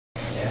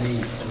Danny,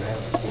 you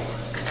have the floor.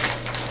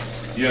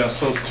 Yeah,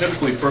 so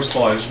typically, first of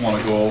all, I just want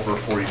to go over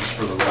for you, just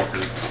for the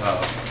record,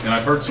 and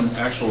I've heard some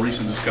actual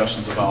recent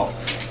discussions about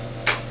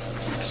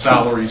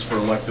salaries for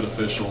elected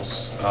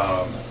officials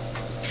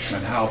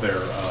and how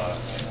they're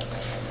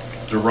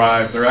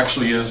derived. There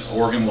actually is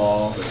Oregon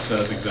law that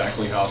says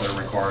exactly how they're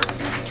required to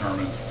be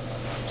determined.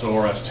 So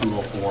ORS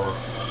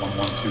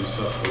 204-112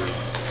 sub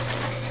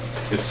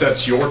 3. It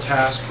sets your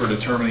task for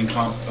determining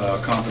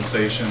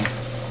compensation,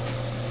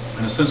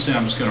 and essentially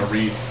I'm just going to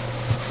read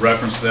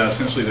reference to that,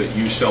 essentially that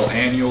you shall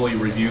annually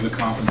review the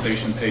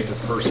compensation paid to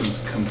persons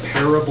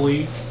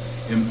comparably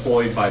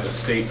employed by the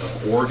state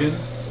of Oregon,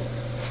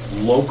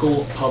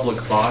 local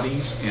public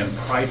bodies, and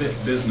private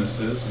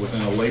businesses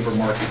within a labor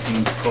market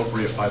deemed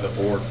appropriate by the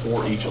board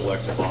for each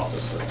elective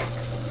officer.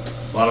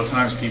 A lot of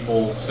times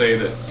people say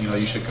that, you know,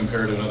 you should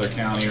compare to another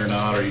county or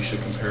not, or you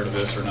should compare to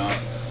this or not.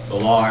 The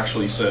law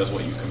actually says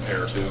what you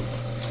compare to.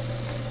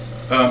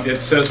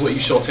 It says what you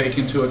shall take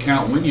into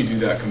account when you do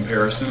that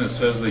comparison. It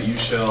says that you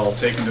shall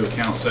take into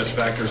account such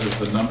factors as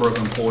the number of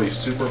employees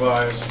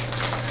supervised,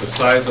 the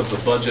size of the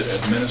budget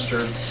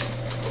administered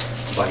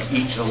by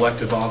each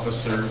elective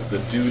officer, the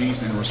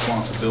duties and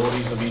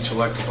responsibilities of each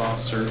elective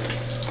officer,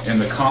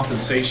 and the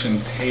compensation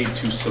paid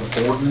to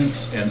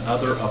subordinates and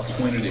other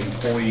appointed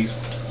employees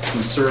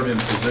who serve in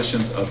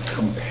positions of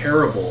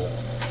comparable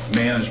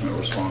management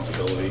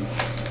responsibility.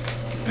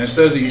 And it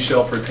says that you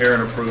shall prepare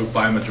and approve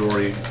by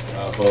majority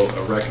vote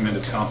a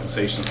recommended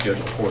compensation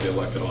schedule for the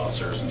elected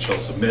officers and shall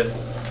submit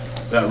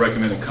that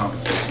recommended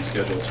compensation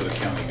schedule to the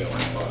county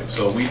governing body.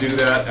 So we do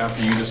that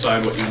after you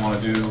decide what you want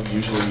to do.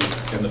 Usually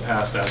in the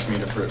past asked me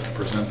to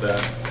present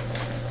that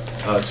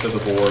to the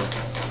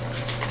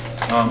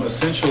board.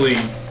 Essentially,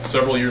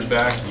 several years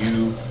back,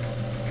 you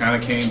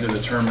kind of came to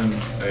determine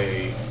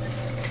a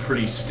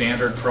pretty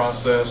standard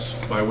process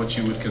by which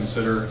you would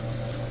consider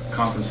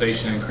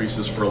compensation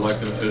increases for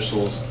elected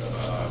officials,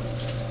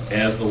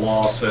 as the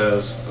law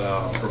says,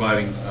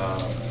 providing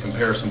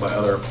comparison by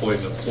other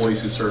employees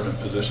who serve in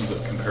positions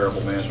of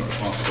comparable management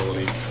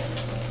responsibility.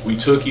 We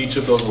took each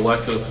of those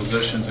elected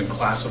positions and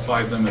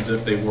classified them as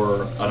if they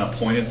were an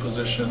appointed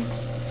position.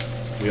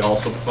 We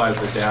also provided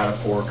the data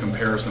for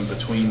comparison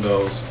between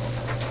those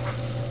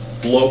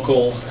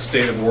local,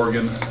 state of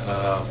Oregon,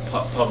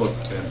 public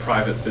and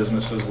private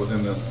businesses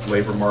within the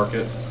labor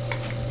market.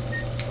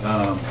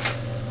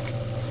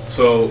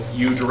 So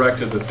you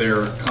directed that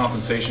their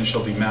compensation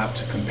shall be mapped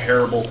to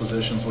comparable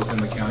positions within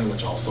the county,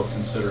 which also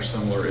consider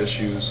similar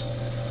issues.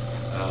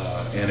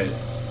 And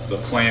the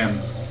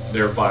plan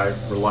thereby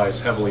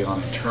relies heavily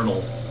on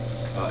internal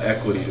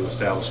equity to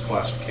establish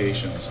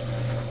classifications.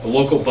 The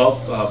local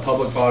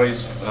public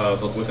bodies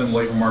within the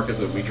labor market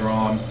that we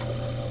draw on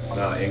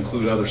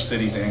include other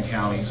cities and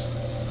counties.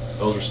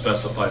 Those are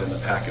specified in the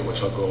packet,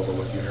 which I'll go over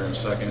with you here in a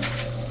second.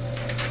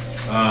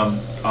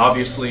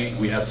 Obviously,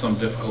 we had some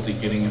difficulty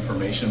getting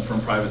information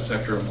from private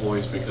sector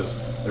employees because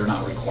they're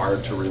not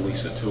required to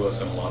release it to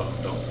us, and a lot of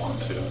them don't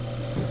want to.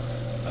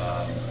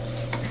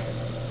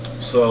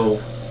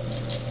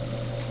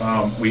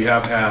 We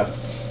have had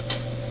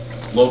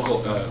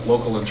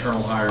local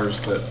internal hires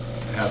that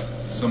have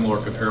similar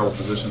comparable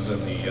positions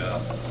in the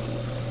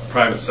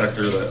private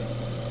sector that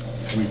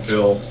we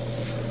feel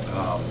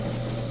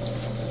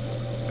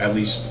at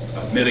least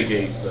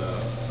mitigate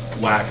the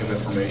lack of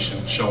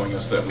information showing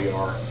us that we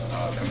are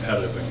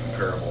competitive and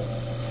comparable.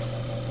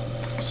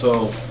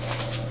 So,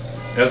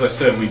 as I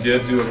said, we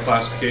did do a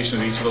classification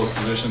of each of those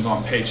positions.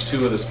 On page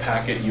 2 of this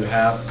packet, you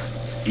have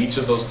each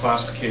of those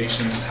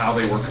classifications, how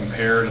they were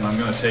compared, and I'm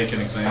going to take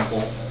an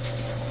example.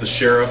 The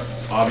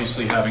sheriff,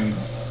 obviously having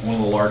one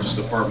of the largest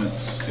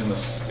departments in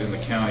the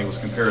county, was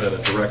compared at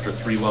a Director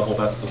 3 level.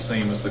 That's the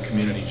same as the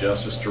Community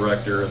Justice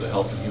Director, the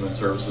Health and Human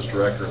Services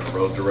Director, and the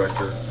Road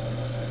Director.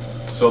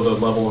 So the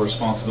level of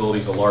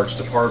responsibility is a large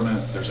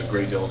department. There's a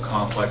great deal of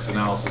complex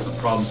analysis and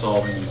problem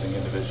solving using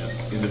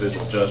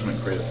individual judgment,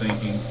 creative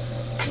thinking.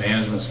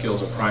 Management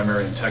skills are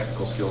primary and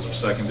technical skills are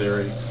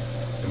secondary.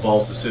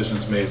 Involves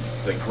decisions made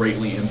that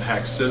greatly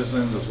impact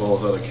citizens as well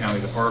as other county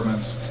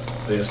departments.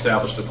 They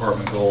establish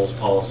department goals,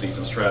 policies,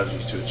 and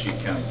strategies to achieve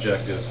county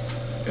objectives.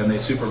 And they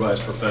supervise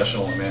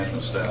professional and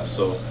management staff.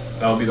 So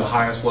that would be the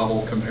highest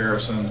level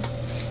comparison.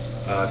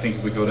 I think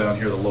if we go down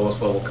here, the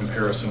lowest level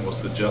comparison was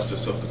the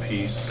Justice of the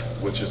Peace,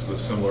 which is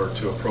similar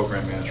to a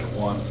Program Manager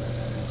 1.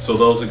 So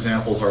those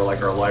examples are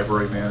like our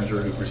library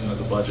manager who presented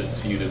the budget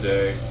to you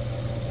today,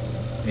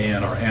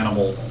 and our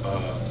animal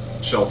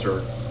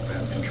shelter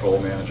and control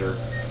manager.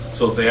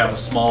 So if they have a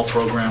small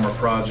program or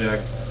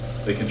project,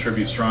 they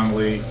contribute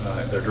strongly,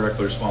 they're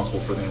directly responsible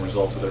for the end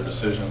result of their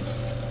decisions.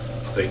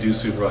 They do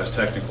supervise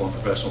technical and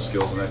professional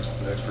skills and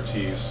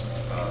expertise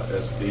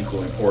as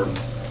equally important.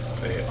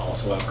 They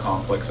also have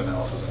complex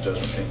analysis and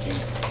judgment thinking.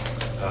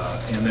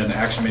 And then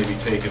action may be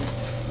taken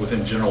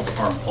within general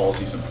department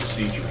policies and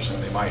procedures,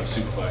 and they might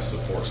supervise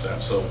support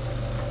staff. So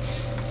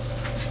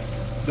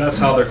that's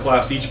how they're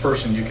classed. Each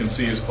person you can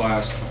see is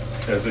classed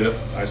as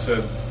if, I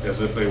said,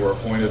 as if they were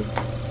appointed.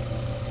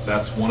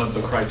 That's one of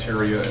the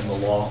criteria in the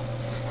law.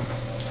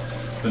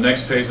 The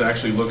next page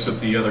actually looks at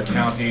the other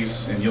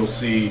counties, and you'll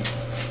see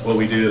what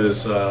we did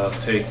is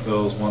take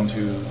those 1,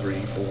 2,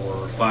 3,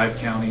 4, 5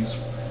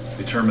 counties,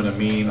 determine a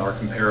mean, our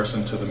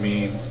comparison to the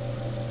mean.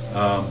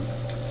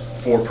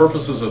 For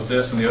purposes of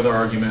this and the other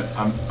argument,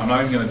 I'm not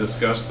even going to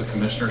discuss the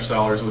commissioner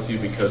salaries with you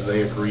because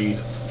they agreed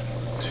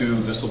to,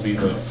 this will be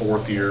the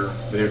 4th year,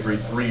 they agreed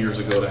 3 years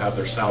ago to have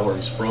their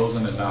salaries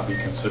frozen and not be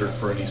considered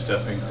for any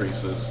step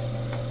increases,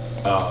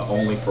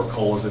 only for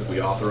COLAs if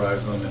we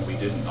authorize them, and we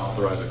didn't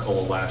authorize a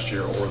COLA last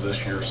year or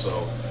this year,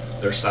 so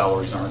their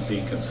salaries aren't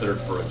being considered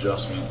for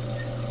adjustment.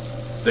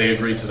 They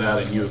agreed to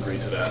that and you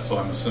agreed to that, so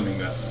I'm assuming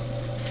that's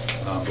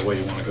the way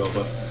you want to go.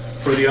 But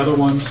for the other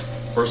ones,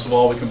 first of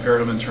all, we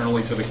compared them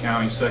internally to the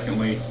county.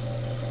 Secondly,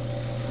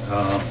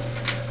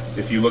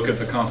 if you look at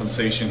the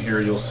compensation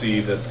here, you'll see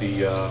that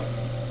the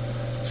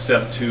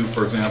step 2,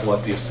 for example,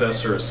 at the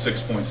assessor is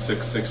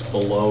 6.66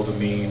 below the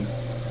mean.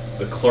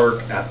 The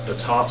clerk at the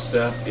top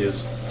step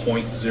is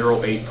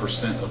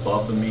 0.08%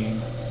 above the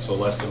mean, so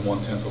less than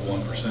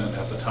 0.1%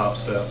 at the top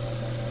step.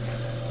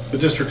 The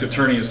district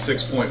attorney is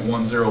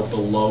 6.10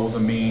 below the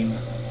mean.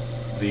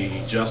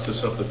 The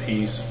justice of the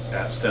peace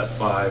at step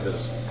 5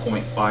 is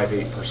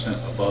 0.58%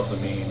 above the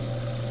mean.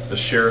 The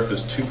sheriff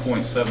is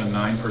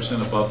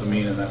 2.79% above the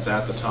mean, and that's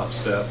at the top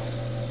step.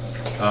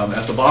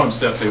 At the bottom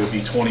step, they would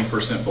be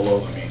 20% below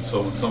the mean.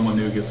 So when someone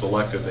new gets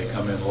elected, they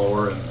come in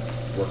lower and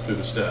work through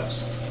the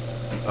steps.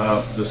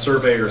 The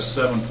surveyor is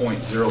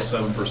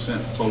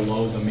 7.07%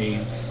 below the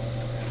mean.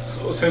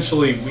 So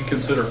essentially, we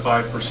consider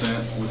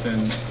 5%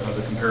 within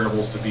the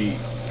comparables to be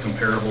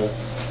comparable.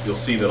 You'll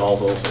see that all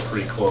those are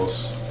pretty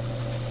close,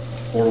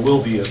 or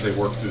will be as they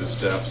work through the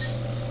steps.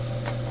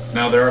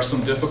 Now, there are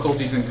some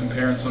difficulties in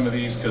comparing some of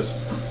these because,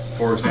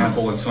 for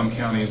example, in some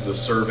counties, the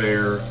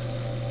surveyor,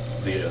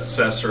 the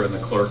assessor, and the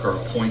clerk are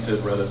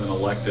appointed rather than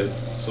elected.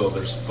 So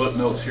there's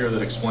footnotes here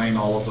that explain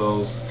all of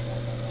those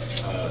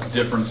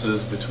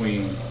differences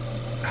between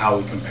how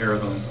we compare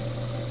them,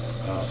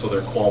 so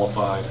they're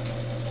qualified,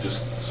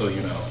 just so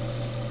you know.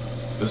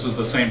 This is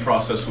the same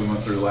process we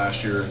went through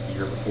last year, the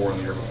year before, and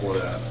the year before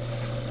that.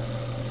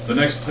 The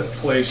next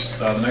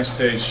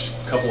page,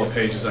 couple of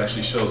pages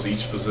actually shows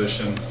each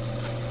position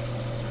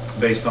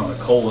based on the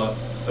COLA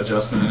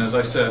adjustment. And as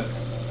I said,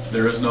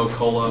 there is no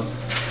COLA.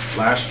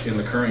 In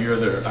the current year,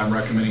 I'm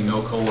recommending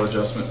no COLA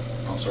adjustment.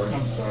 I'm sorry.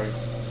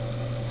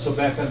 So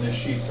back on this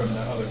sheet from the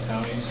other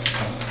counties,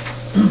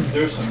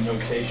 there's some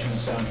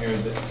notations down here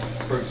that,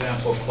 for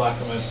example,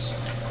 Clackamas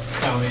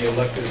County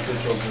elected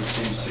officials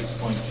receive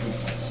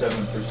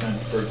 6.27%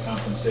 for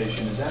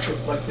compensation. Is that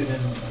reflected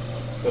in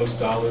those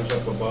dollars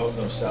up above,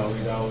 those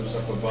salary dollars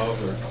up above,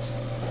 or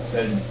is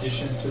that in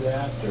addition to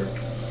that, or?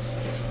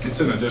 It's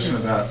in addition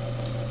to that.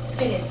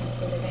 It is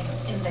included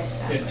in this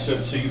salary.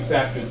 So you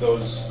factored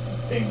those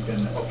things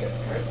in, okay,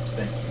 all right,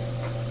 thank you.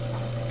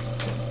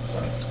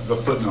 Sorry. The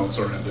footnotes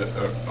are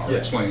Yeah.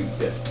 explaining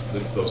Yeah.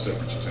 those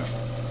differences, yeah.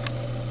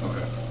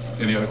 Okay.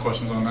 Any other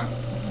questions on that?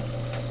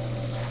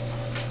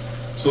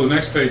 So the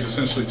next page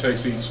essentially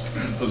takes each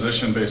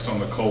position based on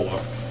the COLA,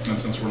 and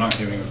since we're not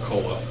giving a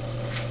COLA,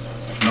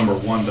 number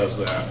 1 does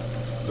that.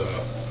 The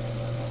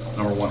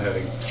number 1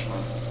 heading,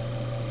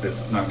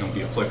 it's not going to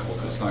be applicable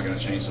because it's not going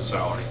to change the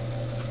salary.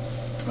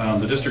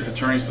 The district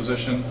attorney's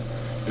position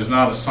is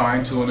not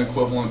assigned to an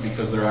equivalent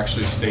because they're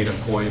actually a state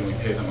employee and we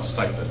pay them a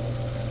stipend.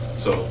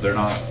 So they're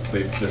not.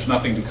 There's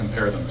nothing to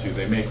compare them to.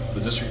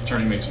 The district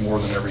attorney makes more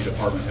than every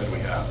department head we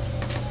have.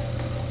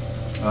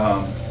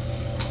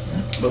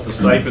 But the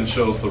stipend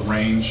shows the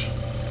range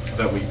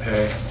that we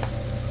pay.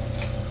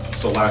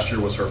 So last year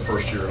was her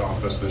first year in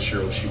office. This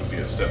year she would be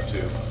at step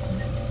 2.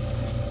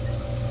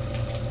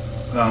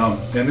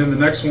 And then the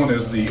next one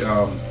is the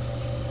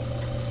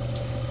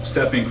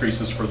step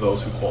increases for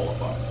those who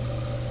qualify.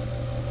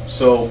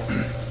 So,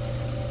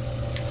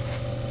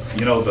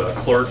 you know, the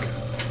clerk,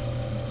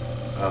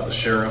 the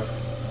sheriff,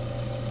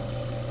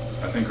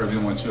 I think are the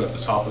only 2 at the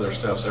top of their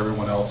steps.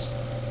 Everyone else,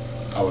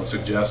 I would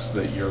suggest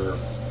that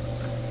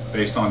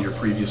based on your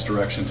previous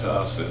direction to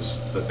us, is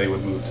that they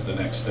would move to the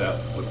next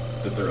step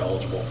that they're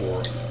eligible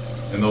for.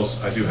 And those,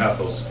 I do have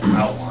those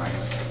outlined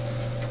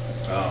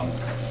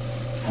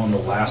on the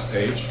last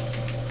page.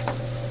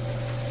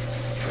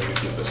 Maybe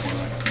get this one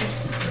right.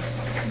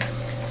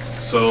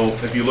 So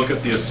if you look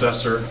at the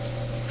assessor,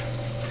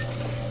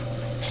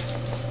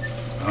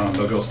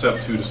 they'll go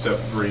step 2 to step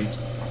 3.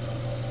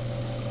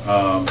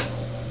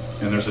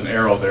 And there's an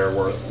arrow there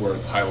where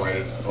it's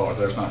highlighted. Oh,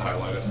 there's not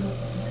highlighted.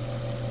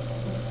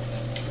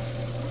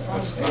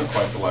 That's not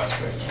quite the last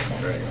page.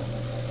 There you go.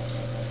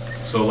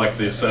 So like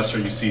the assessor,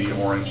 you see the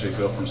orange, they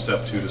go from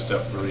step 2 to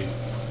step 3.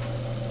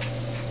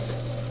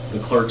 The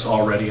clerk's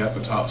already at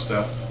the top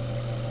step.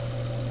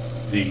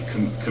 The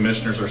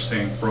commissioners are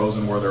staying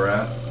frozen where they're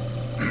at.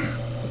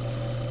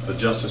 The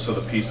justice of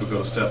the peace would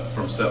go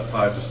from step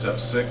 5 to step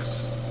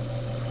 6.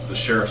 The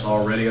sheriff's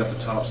already at the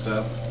top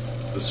step.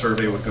 The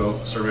surveyor would go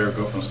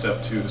from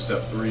step 2 to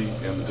step 3,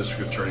 and the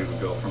district attorney would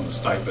go from the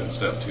stipend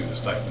step 2 to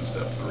stipend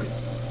step 3.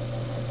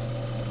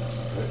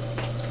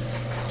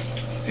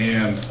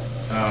 And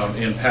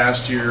in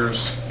past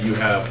years, you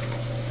have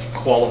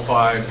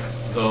qualified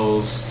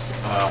those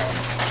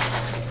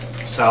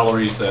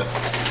salaries that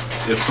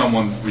if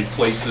someone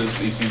replaces,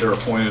 is either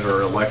appointed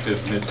or elected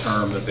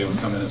midterm, that they would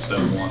come in at step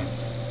one.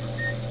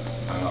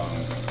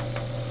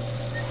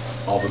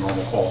 All the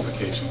normal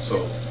qualifications.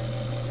 So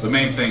the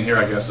main thing here,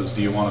 I guess, is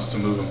do you want us to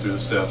move them through the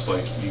steps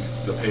like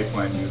the pay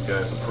plan you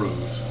guys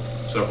approved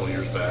several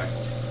years back?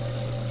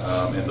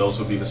 And those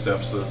would be the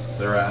steps that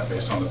they're at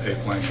based on the pay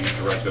plan you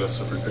directed us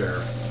to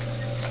prepare.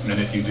 And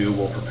if you do,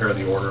 we'll prepare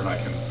the order and I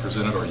can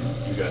present it, or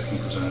you guys can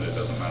present it. It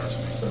doesn't matter to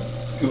me. So,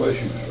 2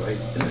 issues, right?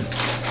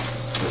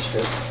 The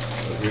step,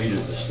 agree to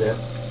the step,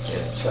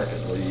 and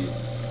secondly,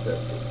 that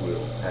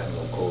we'll have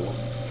no COLA.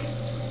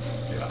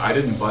 Yeah, I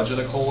didn't budget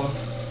a COLA.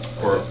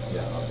 Or,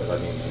 yeah, but I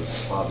mean, we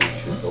probably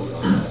should vote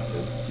on that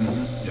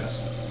too.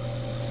 yes.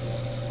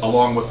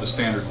 Along with the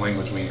standard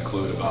language we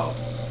include about,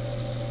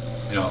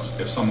 you know,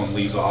 if someone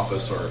leaves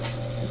office or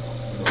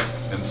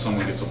and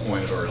someone gets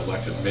appointed or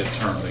elected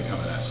midterm, they come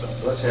in at step.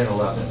 Let's handle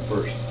that one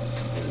first.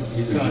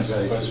 Either Can I you ask a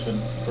guys-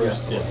 question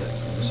first? Yeah, go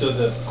ahead. So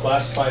the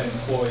classified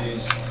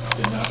employees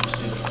did not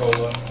receive a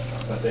COLA,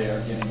 but they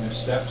are getting their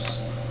steps?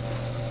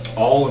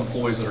 All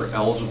employees that are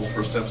eligible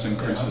for steps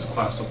increases,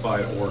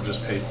 classified or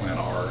just pay plan,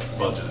 are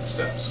budgeted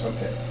steps.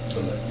 Okay, so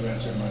that you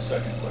answered my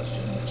second question,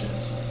 which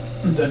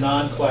is the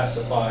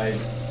non-classified,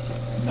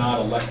 not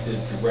elected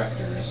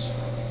directors,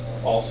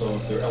 also,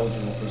 if they're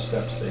eligible for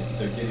steps,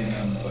 they're getting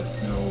them, but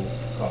no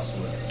cost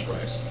of living.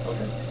 Right.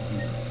 Okay.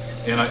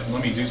 And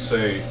let me do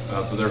say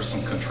that there's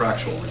some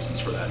contractual reasons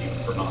for that, even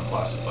for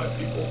non-classified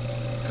people,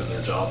 because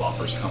their job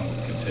offers come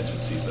with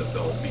contingencies that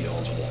they'll be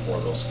eligible for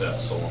those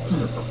steps so long as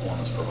their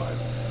performance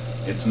provides.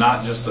 It's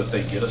not just that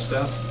they get a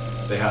step,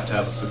 they have to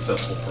have a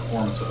successful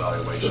performance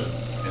evaluation,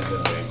 and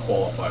then they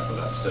qualify for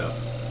that step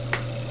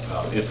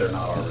if they're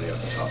not already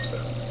at the top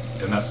step.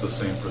 And that's the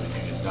same for the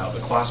union. Now, the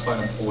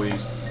classified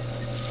employees,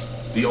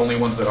 the only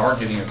ones that are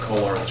getting a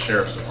COLA are the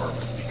sheriff's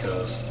department,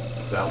 because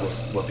that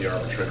was what the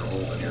arbitrator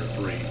ruled in year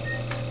 3.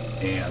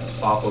 And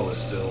FAPO is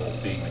still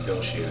being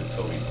negotiated,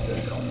 so we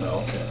don't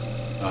know.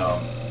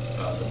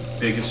 The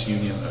biggest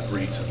union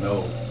agreed to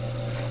no.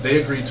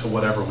 They agreed to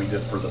whatever we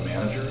did for the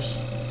managers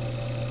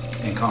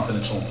and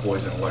confidential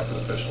employees and elected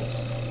officials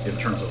in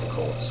terms of a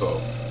COLA.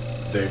 So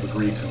they've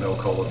agreed to no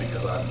COLA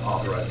because I'm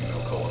authorizing no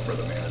COLA for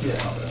the manager and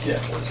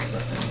confidential employees.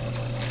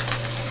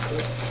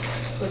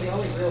 So the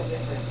only real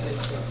difference is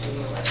that the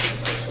elected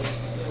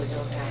officials really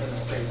don't have an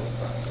appraisal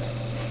process.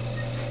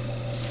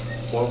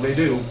 Well, they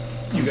do.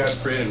 You guys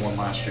created one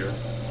last year.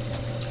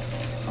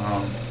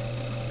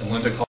 And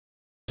Linda called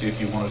to see if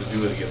you wanted to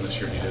do it again this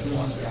year and you didn't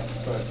want to.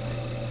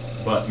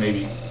 But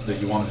maybe that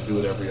you wanted to do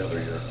it every other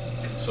year.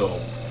 So,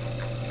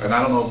 and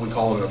I don't know if we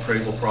call it an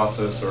appraisal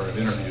process or an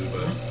interview,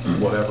 but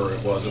whatever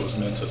it was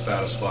meant to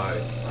satisfy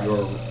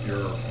your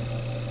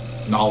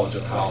knowledge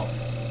of how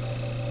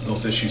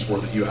those issues were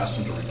that you asked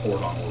them to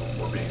report on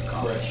were being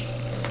accomplished.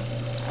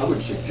 I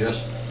would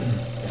suggest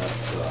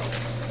that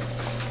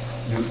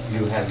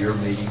you have your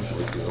meetings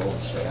with your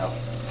own staff,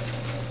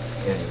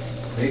 and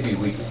maybe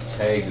we could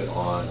tag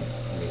on,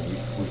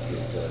 we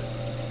could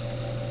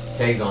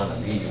tag on a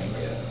meeting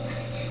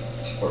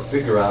or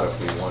figure out if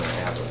we want to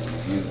have a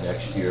review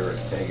next year and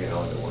tag it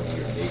on to one of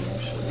your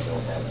meetings so we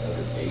don't have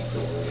another date to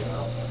worry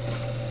about.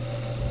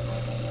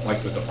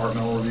 Like the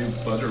departmental review,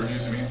 budget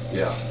reviews, you mean?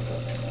 Yeah.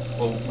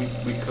 Well,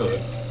 we could.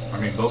 I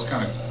mean, those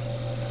kind of,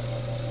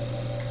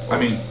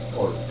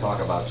 Or talk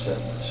about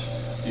setting this.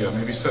 yeah,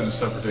 maybe setting a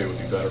separate date would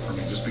be better for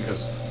me, just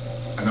because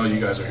I know you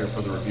guys are here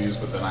for the reviews,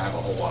 but then I have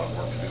a whole lot of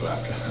work to do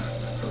after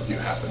the review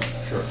happens.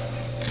 Sure.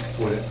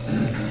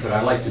 But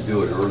I'd like to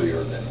do it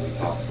earlier than we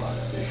talked about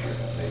it this year.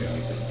 Maybe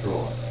you could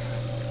throw a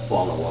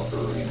follow-up or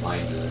a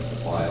reminder in the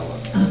file,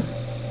 and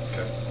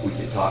Okay. we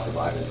could talk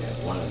about it at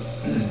one of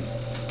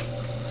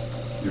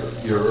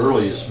your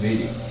earliest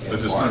meeting. The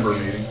in December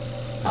March. meeting.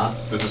 Huh?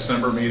 The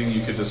December meeting,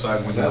 you could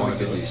decide when you Well, want we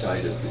to do could it.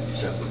 decide at the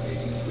December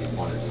meeting if we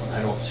wanted one.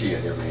 I don't see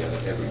it every year,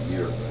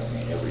 but I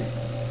mean, every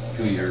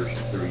 2 years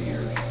or 3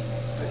 years,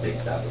 I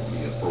think that would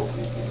be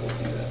appropriate to go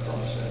through that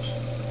process.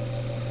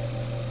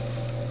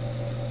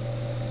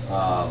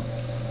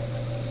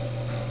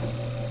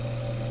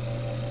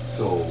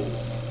 So,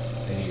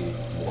 any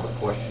more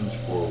questions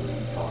before we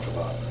talk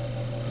about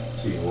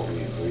seeing what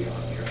we agree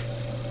on here?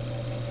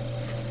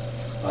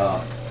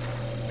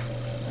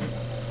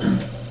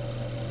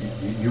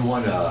 You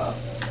want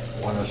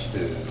us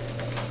to,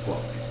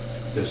 well,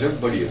 does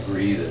everybody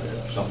agree that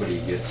if somebody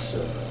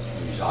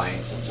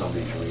resigns and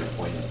somebody's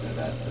reappointed to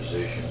that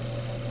position,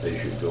 they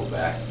should go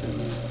back to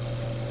the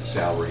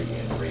salary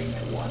in range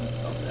 1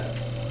 of that?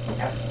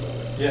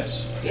 Absolutely.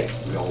 Yes.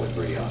 Yes. We all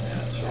agree on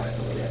that, so I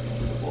think we have to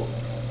do the vote.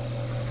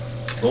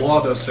 The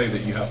law does say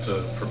that you have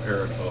to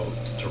prepare and vote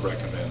to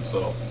recommend,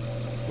 so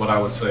what I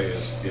would say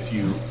is if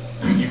you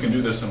can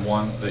do this in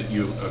one, that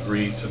you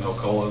agree to no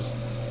COLAs,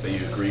 that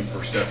you agree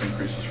for step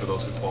increases for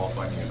those who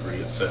qualify, and you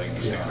agree at setting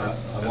the standard. I at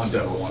want to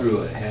step go 1.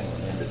 through it and handle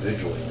them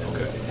individually, and then we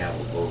Okay. can have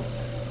a vote.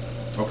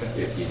 Okay.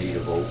 If you need a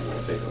vote,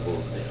 we'll take a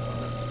vote then on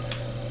it.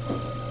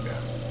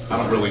 Yeah. I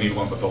don't really need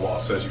one, but the law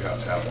says you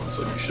have to have one,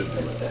 so you should do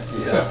it.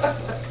 Yeah.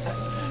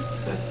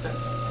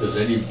 Does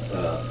any,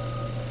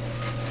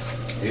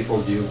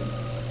 April, do you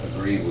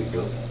agree we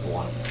don't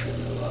want to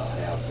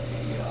have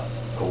a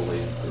COLA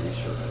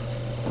increase or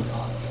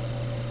not?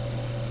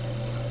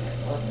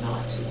 I'd love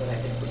not to, but I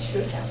think we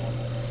should have one.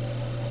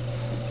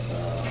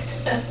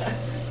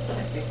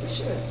 I think we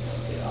should.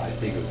 Yeah, I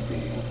think it would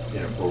be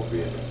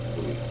inappropriate if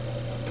we,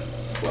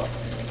 well,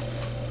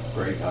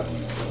 Greg, how do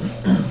you feel?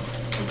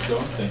 I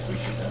don't think we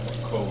should have a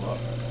COLA.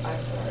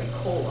 I'm sorry,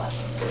 COLA,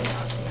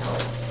 no.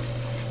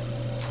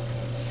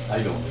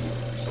 I don't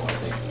either, so I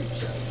think we've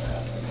said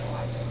that. No, I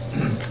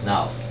don't.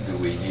 Now, do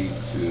we need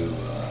to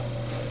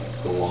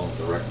go along with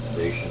the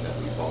recommendation that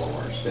we follow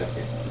our step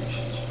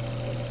increases?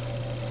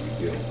 We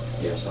feel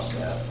yes on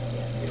that?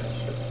 Yes,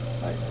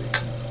 I agree.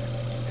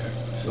 Okay.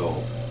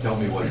 So, tell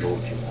me what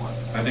vote you want.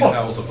 I think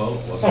that was a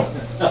vote, wasn't it?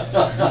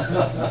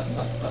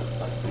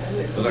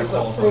 Does that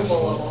qualify as a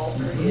Approval of vote? all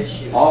three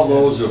issues. All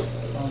those of,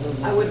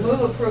 I would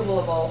move approval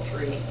of all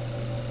three.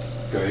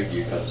 Greg,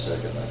 you got a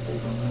second, I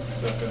think.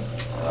 Second.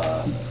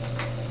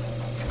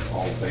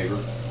 All in favor?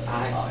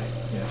 Aye.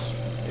 Yes.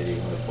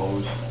 Anyone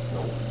opposed?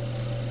 No.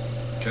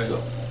 Okay.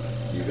 So,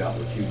 you got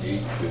what you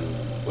need to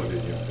put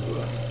it into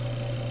a,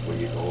 what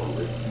do you call it,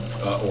 written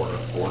Order.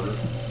 order?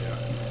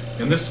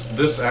 Yeah. And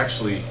this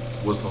actually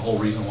was the whole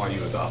reason why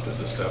you adopted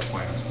the step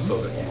plan,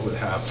 so that you would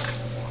have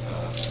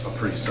a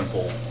pretty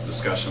simple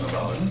discussion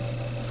about it.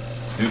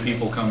 New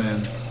people come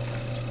in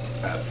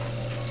at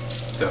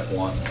step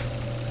one.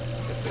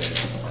 If they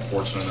are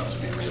fortunate enough to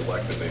be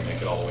reelected, they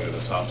make it all the way to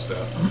the top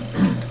step.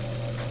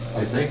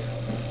 I think,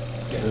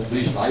 at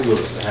least I would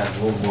have had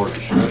a little more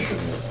discussion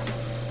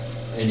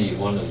if any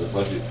one of the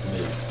budget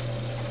committee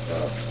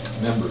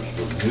members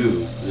were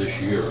new this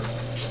year.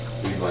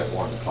 We might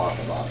want to talk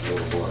about a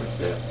little more in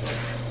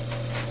depth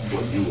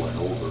what you went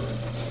over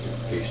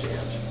in case they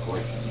had some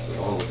questions, but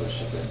all of us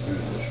have been through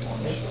this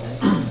one. Makes So.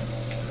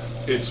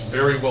 sense. It's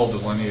very well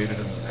delineated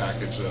in the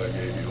package that I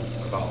gave you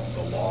about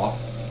the law,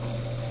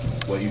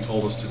 what you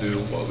told us to do,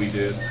 what we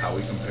did, how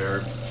we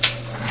compared,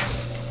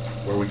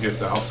 where we get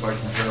the outside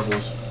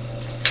comparables,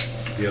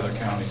 the other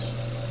counties,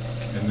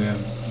 and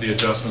then the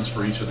adjustments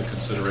for each of the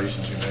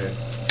considerations you made,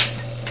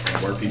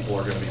 and where people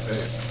are going to be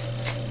paid.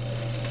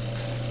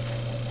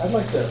 I'd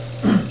like to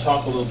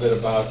talk a little bit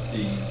about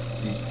these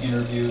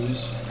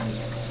interviews,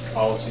 this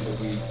policy that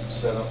we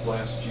set up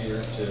last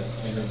year to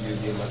interview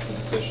the elected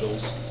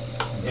officials.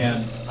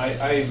 And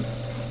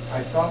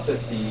I thought that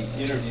the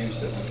interviews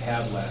that we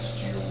had last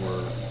year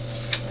were,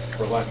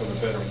 for lack of a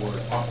better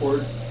word,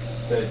 awkward.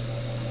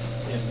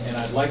 And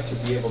I'd like to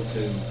be able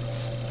to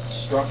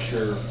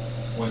structure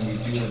when we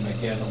do them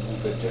again a little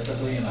bit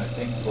differently. And I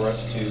think for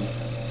us to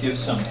give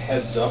some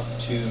heads up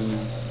to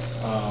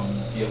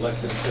the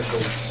elected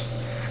officials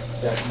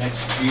that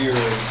next year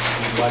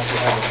we'd like to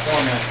have a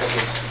format that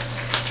was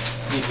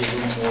maybe a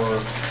little more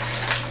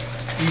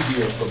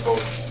easier for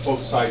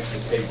both sides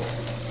of the table,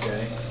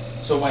 okay?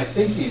 So my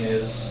thinking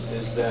is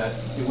that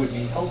it would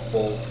be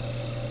helpful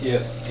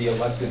if the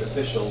elected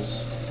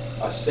officials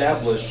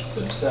establish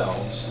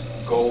themselves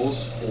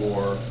goals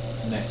for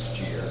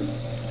next year,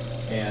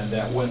 and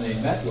that when they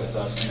met with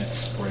us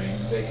next spring,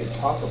 they could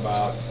talk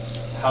about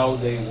how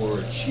they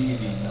were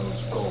achieving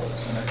those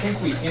goals. And I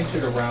think we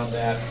hinted around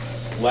that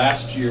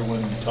last year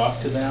when we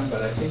talked to them,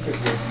 but I think it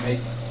would make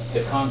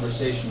the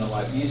conversation a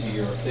lot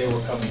easier if they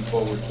were coming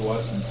forward to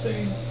us and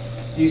saying,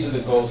 these are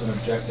the goals and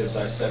objectives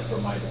I set for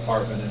my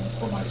department and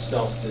for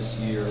myself this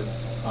year,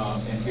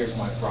 and here's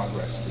my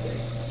progress today.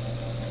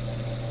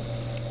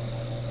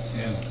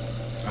 And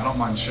I don't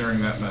mind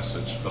sharing that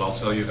message, but I'll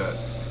tell you that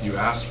you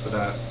asked for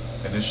that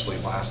initially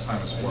last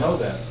time as I well. know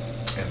that.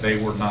 And they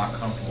were not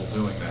comfortable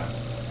doing that,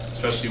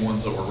 especially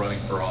ones that were running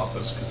for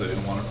office, because they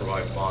didn't want to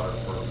provide fodder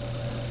for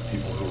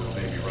people who were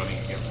maybe running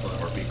against them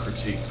or be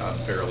critiqued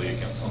unfairly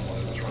against someone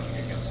who was running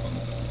against them.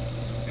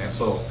 And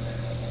so,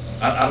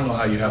 I don't know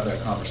how you have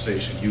that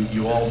conversation.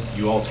 You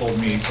all told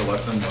me to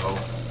let them know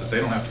that they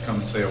don't have to come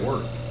and say a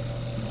word.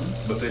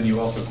 But then you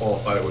also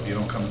qualify it with, you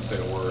don't come and say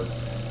a word,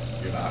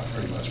 you're not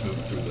pretty much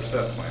moving through the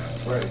step plan.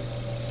 Right.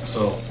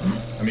 So,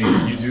 I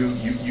mean,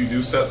 you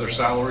do set their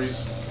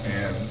salaries,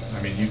 and,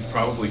 I mean, you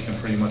probably can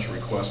pretty much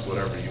request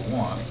whatever you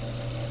want.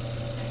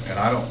 And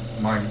I don't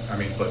mind, I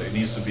mean, but it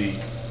needs to be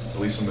at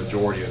least a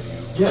majority of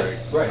you, Yeah,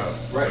 Greg,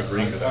 right.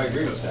 agreeing to that. I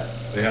agree with because that.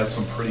 They had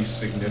some pretty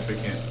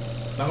significant,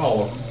 not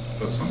all of them,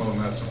 but some of them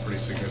had some pretty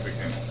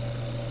significant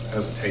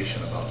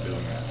hesitation about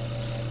doing that.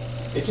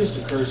 It just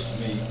occurs to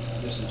me,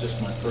 this is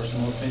just my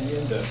personal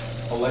opinion, that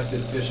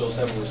elected officials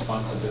have a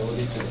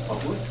responsibility to the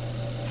public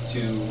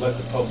to let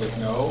the public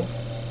know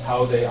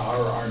how they are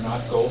or are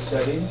not goal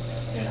setting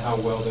and how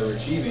well they're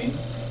achieving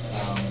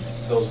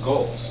those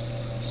goals.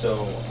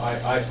 So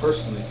I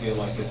personally feel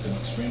like it's an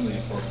extremely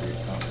appropriate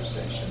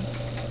conversation.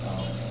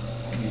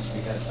 It needs to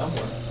be had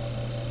somewhere.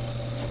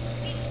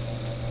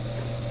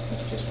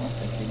 That's just my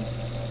thinking.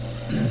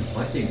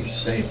 I think it's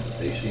the same, but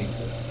they seem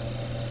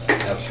to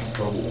have some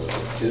trouble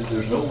with it.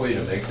 There's no way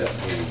to make that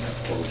meeting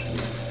a closed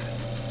meeting.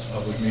 It's a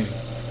public meeting.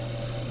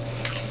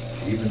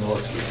 even though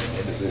it's with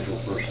an individual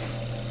person.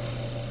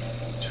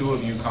 2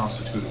 of you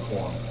constitute a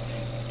quorum.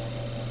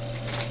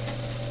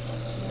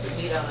 We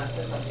meet on a,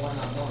 with a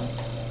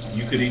one-on-one.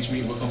 You could each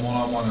meet with them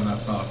one-on-one, and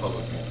that's not a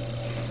public meeting.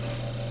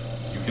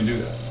 You can do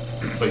that,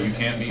 but you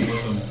can't meet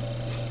with them,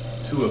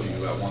 2 of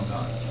you at one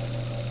time,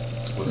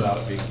 without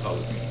it being a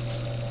public meeting.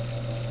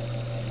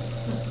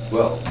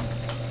 Well,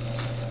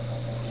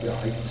 yeah,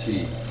 I can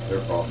see their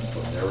problem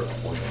from their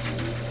point of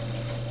view.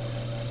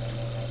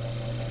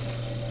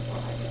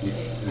 Well, I could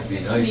see. It'd be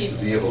I could nice see- to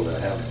be able to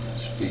have them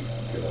speak,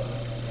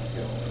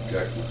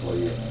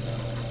 objectively and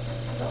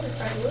Well, if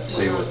I would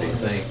say what they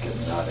one-on-one. think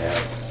and not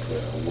have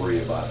to worry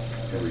about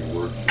every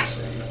word you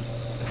say.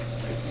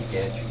 If you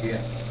can't, you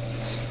can't.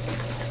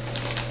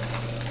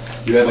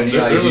 Do you have any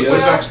There's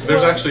idea?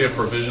 there's actually a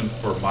provision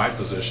for my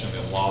position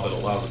in law that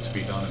allows it to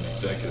be done in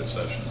executive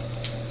session.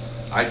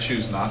 I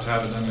choose not to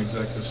have it done in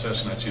executive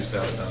session, I choose to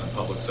have it done in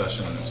public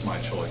session, and it's my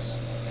choice.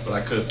 But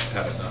I could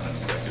have it done in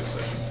executive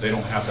session. They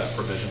don't have that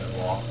provision in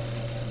law.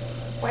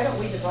 Why don't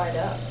we divide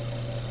up,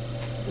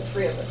 the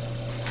 3 of us,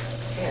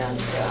 and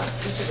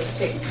each of us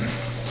take,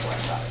 what,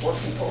 about 4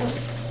 people and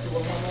do a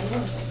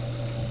one-on-one?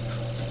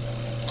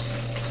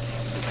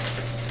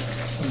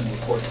 And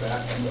report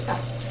back. Yeah.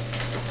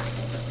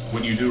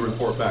 When you do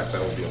report back,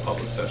 that will be a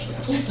public session.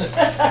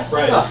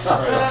 Right, right.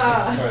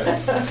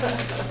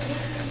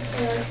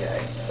 Okay,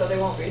 so they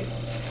won't be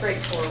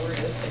straightforward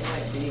as they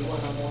might be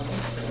one-on-one,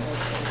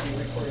 and be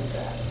reported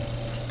back.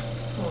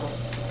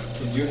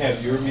 Can you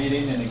have your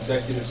meeting in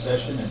executive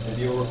session and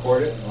video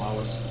record it and allow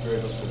us, 3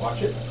 of us to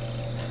watch it?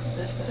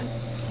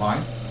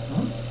 Mine?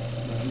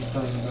 He's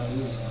talking about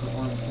his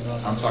performance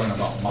about. I'm talking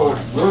about Oh,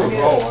 mine. really?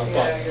 Yes, Oh, I yeah,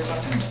 thought, you're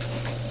right.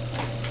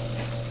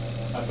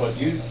 I thought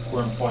you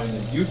were implying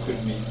that you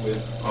could meet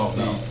with Oh,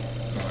 no. No,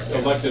 I the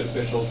can't. elected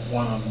officials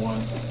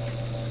one-on-one.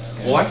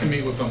 Well, I can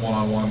meet with them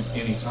one-on-one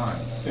anytime.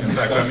 And In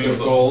fact, I discuss meet their with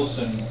them. goals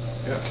and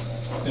Yeah.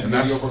 video And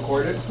that's,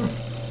 record it?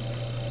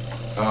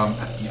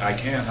 I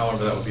can,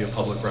 however, that would be a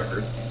public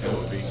record. It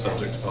would be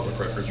subject to public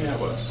records Yeah.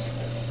 requests.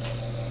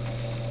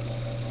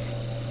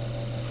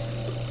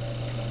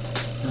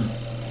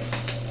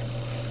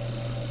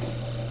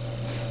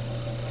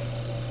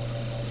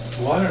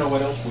 Well, I don't know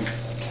what else we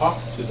talk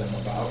to them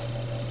about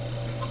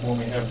when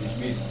we have these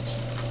meetings.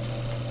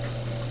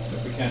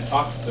 If we can't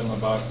talk to them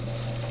about,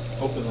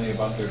 openly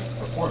about their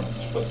performance,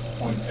 what's the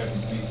point of having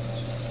meetings?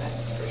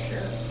 That's for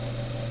sure.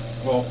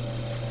 Well,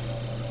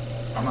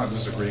 I'm not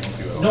disagreeing with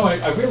you at all. No,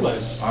 I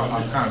realize.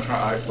 I'm kind of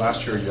trying,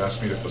 last year you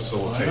asked me to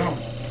facilitate I know.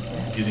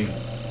 getting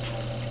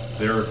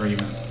their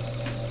agreement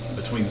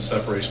between the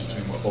separation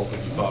between what both of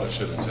you thought it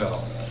should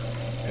entail.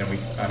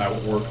 And I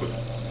worked with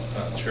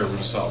Chair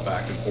Rudisaw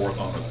back and forth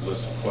on a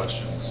list of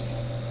questions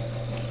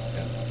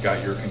and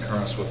got your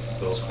concurrence with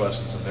those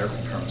questions and their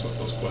concurrence with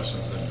those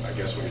questions. And I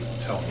guess what you're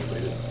telling me is they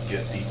didn't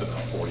get deep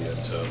enough for you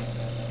into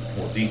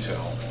more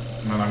detail.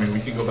 And I mean, we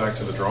can go back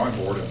to the drawing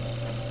board and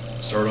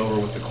start over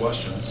with the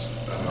questions.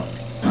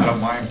 I don't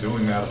mind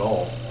doing that at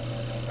all.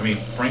 I mean,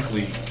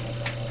 frankly,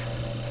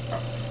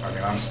 I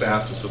mean, I'm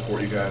staffed to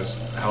support you guys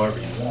however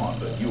you want,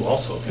 but you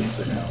also can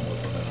sit down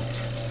with them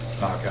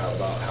and knock out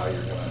about how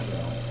you're gonna,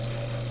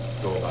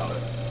 go about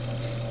it.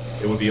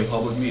 It would be a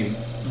public meeting,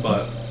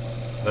 but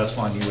that's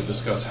fine. You would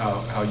discuss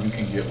how you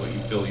can get what you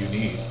feel you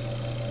need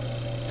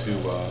to,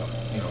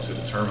 to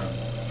determine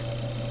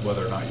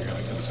whether or not you're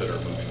gonna consider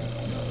moving,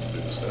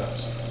 through the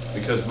steps.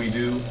 Because we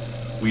do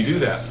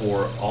that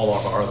for all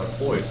of our other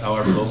employees.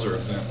 However, those are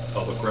exempt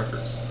public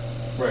records.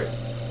 Right.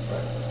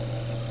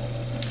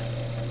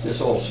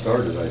 This all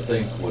started, I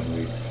think, when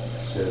we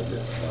said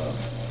that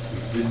we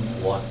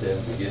didn't want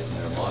them to get in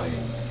their mind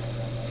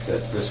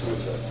that this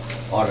was an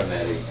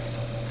automatic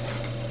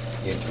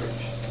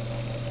increase.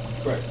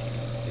 Right.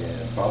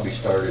 And probably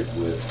started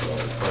with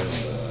our friend,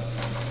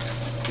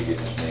 to get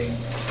his name,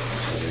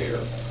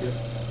 Surveyor.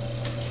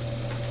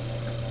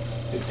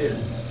 It did.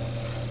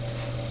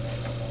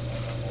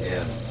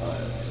 And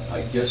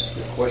I guess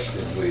the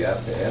question we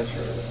have to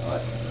answer,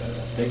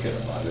 thinking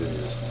about it,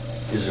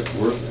 is it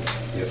worth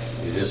it if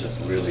it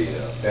isn't really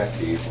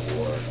effective,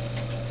 or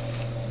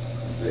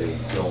they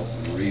don't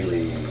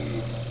really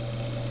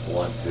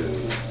want to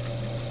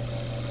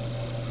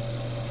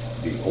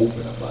be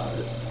open about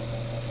it,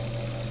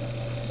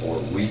 or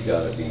we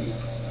gotta be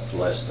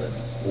less than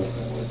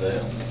open with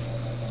them?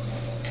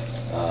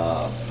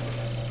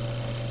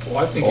 Well,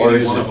 I think Or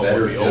any is one it of them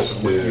better would be just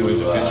open with you to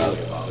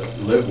individually about it.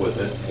 live with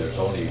it? There's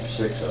only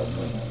 6 of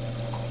them, and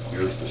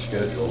here's the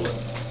schedule, and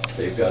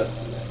they've got,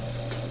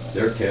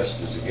 their test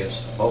is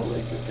against the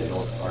public. If they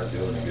aren't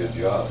doing a good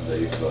job,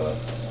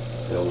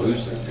 they'll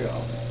lose their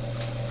job.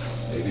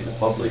 Maybe the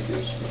public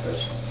is the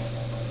best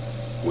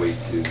way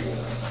to,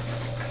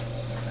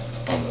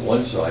 on the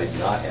one side,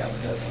 not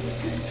having it,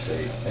 would be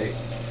say, hey,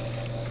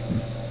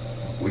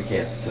 we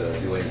can't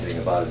do anything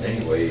about it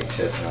anyway,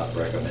 except not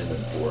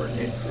recommending for an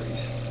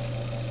increase.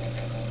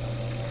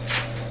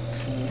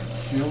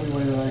 The only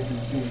way that I can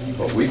see.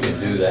 But we can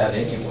do that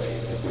anyway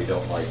if we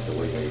don't like the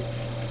way they,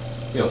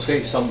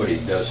 say somebody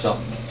does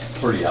something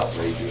pretty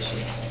outrageous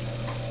and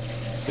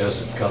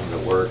doesn't come to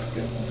work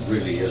and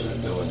really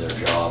isn't doing their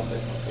job,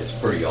 and it's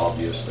pretty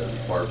obvious their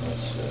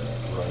department's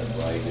running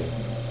right, and,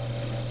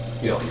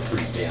 you know, you're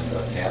pretty damned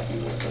unhappy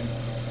with them,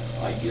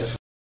 I guess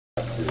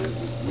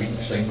we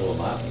can single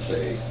them out and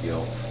say, you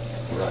know,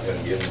 we're not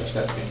gonna give them a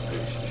step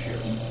increase this year.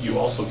 You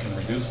also can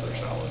reduce their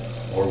salary.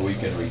 Or we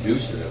can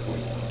reduce it if we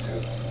want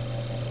to.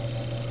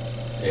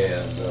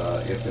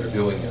 And if they're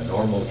doing a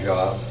normal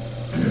job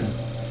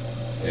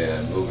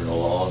and moving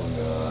along,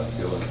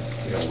 doing,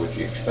 you know, what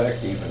you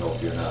expect, even though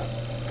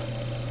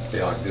if they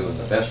aren't doing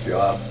the best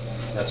job,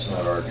 that's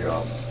not our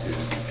job to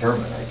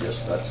determine. I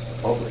guess that's the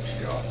public's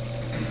job.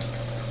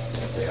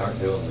 If they aren't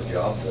doing the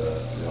job,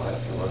 they'll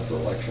have to run for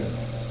election.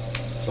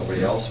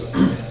 Somebody else will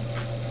come in.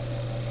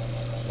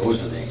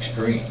 Those are the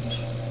extremes.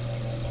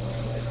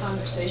 So the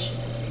conversation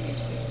could be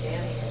between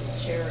Danny and the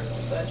chair of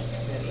the budget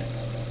committee.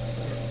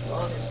 And as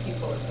long as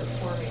people are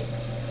performing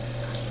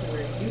to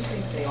where you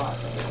think they ought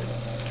to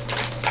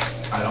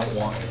be, I don't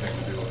want anything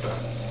to do with that.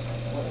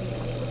 well, you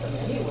meet with them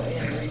anyway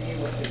and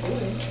review what they're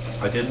doing.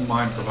 I didn't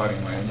mind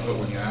providing my input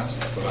when you asked,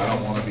 but I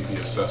don't want to be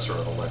the assessor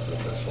of elected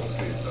officials,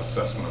 the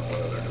assessment of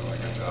whether they're doing a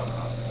good job or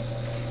not.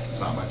 It's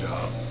not my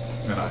job.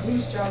 And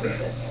Whose job is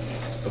it?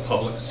 the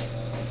public's.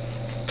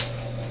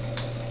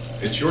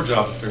 It's your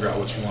job to figure out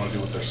what you want to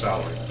do with their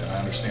salary, and I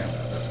understand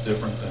that. That's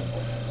different than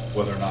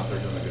whether or not they're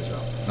doing a good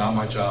job. Not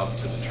my job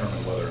to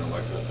determine whether an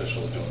elected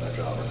official is doing their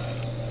job or not.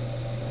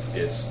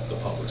 It's the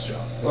public's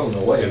job. Well, in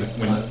a way, And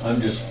when- I'm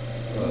just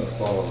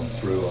following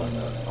through on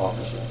the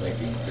opposite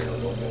thinking here a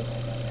little bit.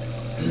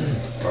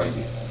 Trying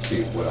to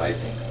see what I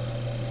think,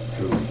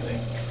 truly think.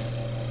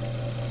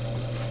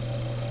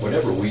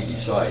 Whatever we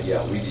decide,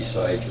 yeah, we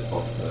decide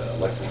the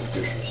elected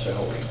official's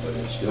salary, but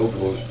it still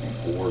goes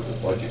before the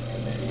budget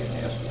committee and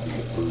has to be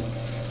approved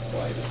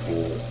by the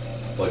full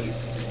budget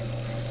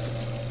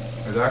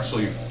committee. It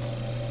actually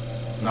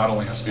not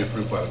only has to be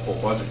approved by the full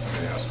budget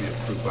committee, it has to be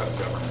approved by the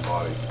governing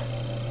body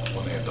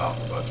when they adopt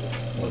the budget.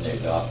 When they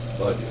adopt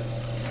the budget.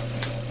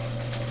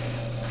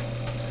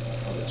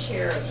 Well, the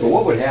chair of So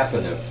what would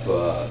happen if,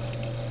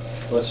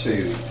 let's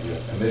say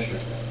the commissioner,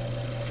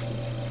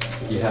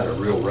 you had a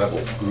real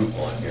rebel group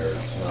on here,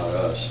 it's not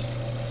us,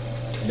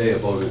 they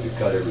have voted to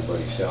cut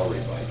everybody's salary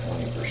by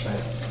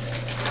 20%.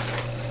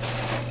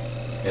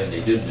 And they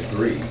didn't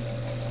agree.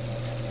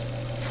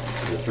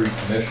 The three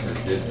commissioners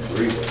didn't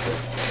agree with it.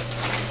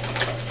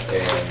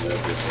 And it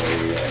was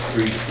a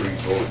 3-3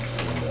 vote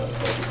in the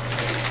budget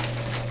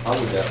committee. How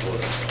would that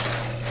work?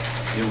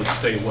 It would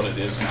stay what it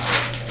is now.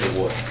 It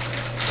would.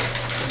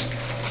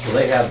 So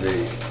they have the, And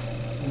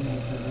then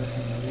the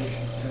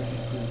recommendation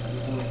technically to the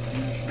board of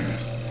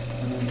commissioners,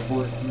 and then the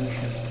board of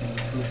commissioners can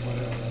approve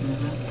whatever.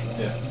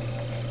 Yeah.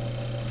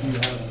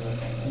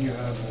 You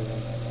have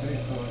the say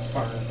so as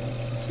far as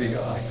that's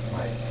concerned.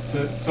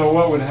 speak, So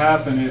what would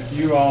happen if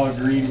you all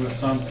agreed with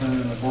something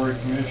and the board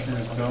of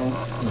commissioners don't?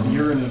 Mhm.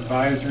 You're an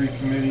advisory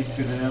committee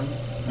to them,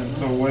 and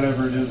so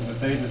whatever it is that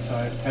they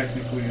decide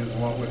technically is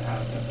what would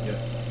happen.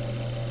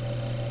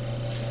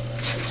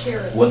 the chair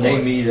of the when they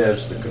board- meet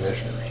as the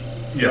commissioners.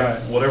 Yeah,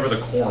 Right. whatever the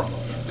quorum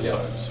of them Yeah.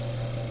 decides.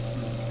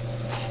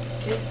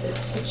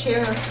 The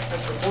chair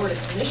of the board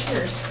of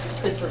commissioners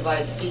could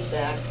provide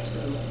feedback to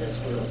this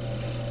group.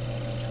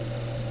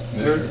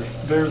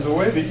 There's a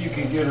way that you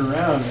can get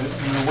around it,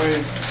 and the way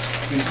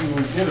that you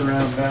would get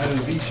around that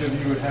is each of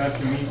you would have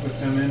to meet with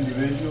them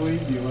individually,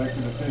 the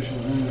elected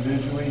officials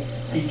individually,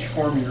 each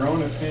form your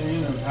own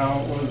opinion of how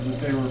it was that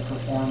they were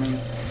performing,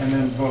 and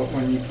then vote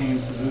when you came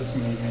to this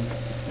meeting.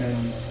 And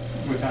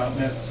without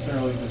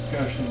necessarily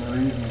discussion the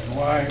reasons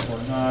why or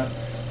not,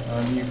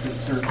 you could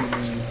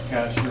certainly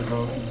cast your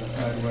vote and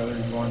decide whether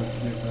you wanted to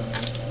give them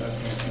that step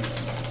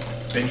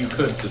increase. And you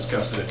could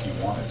discuss it if you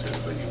wanted to,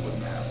 but you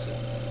wouldn't have to.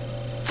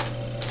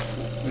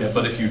 Yeah,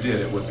 but if you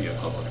did, it would be a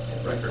public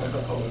record and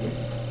a public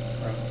meeting.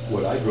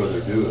 What I'd rather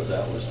do if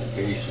that was the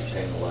case is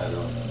handle that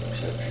on an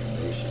exception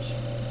basis.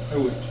 I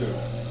would too.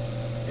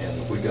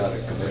 And if we got a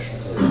commissioner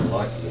or an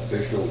elected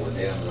official we're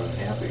damn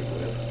unhappy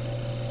with,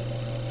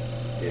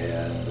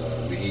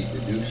 and we need to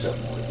do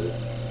something with it,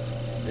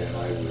 then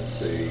I would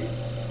say,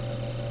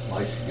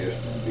 my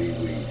suggestion would be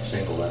we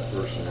single that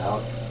person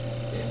out,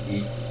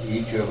 and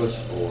each of us,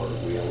 or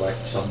we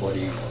elect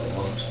somebody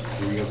amongst the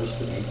three of us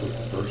to meet with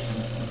the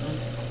person,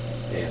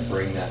 and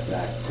bring that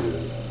back to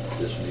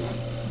this meeting.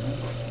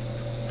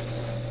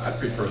 I'd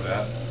prefer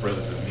that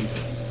rather than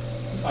meeting.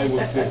 I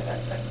would too.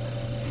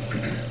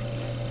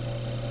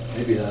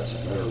 Maybe that's a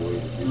better way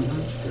to do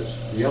this, because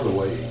the other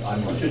way,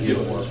 I'm We like should you,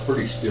 do it. was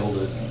pretty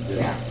stilted and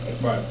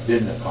Yeah.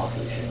 didn't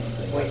accomplish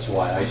anything. That's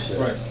why I said,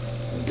 Right.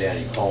 when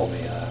Danny called me,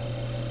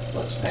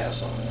 let's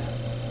pass on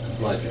that. I'm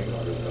glad you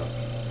brought it up.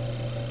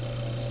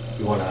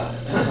 You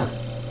wanna,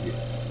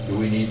 do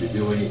we need to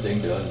do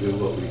anything to undo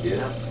what we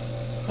did?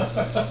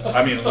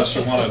 I mean, unless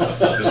you want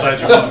to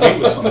decide you want to meet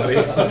with somebody.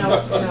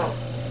 No.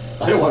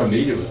 I don't want to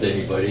meet it with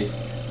anybody,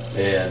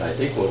 and I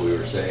think what we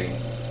were saying,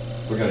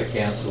 we're gonna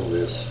cancel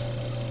this,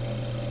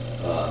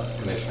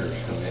 commissioners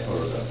come in, or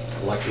the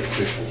elected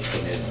officials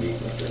come in and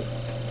meet with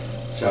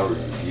the salary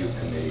review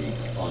committee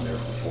on their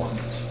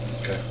performance.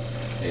 Okay.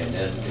 And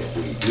then if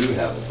we do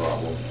have a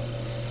problem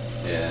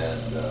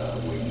and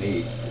we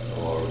meet,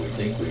 or we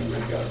think we've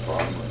really got a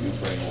problem, or you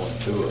bring one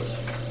to us,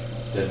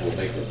 then we'll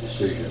make a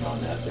decision on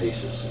that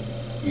basis and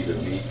either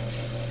meet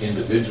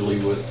individually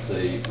with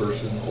the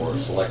person or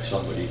select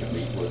somebody to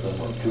meet with them,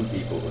 or two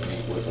people to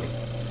meet with them.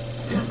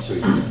 And so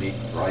you can meet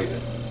in private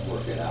and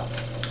work it out.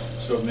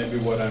 So maybe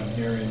what I'm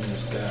hearing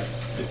is that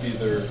if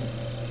either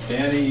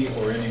Danny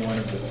or any one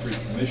of the three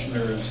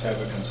commissioners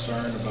have a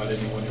concern about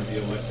any one of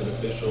the elected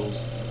officials,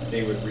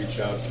 they would reach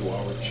out to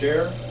our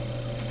chair,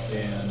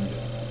 and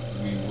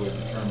we would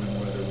determine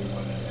whether we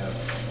wanted to have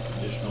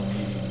additional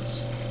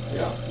meetings,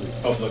 Yeah.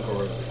 public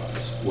or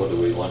otherwise. Whether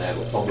we want to have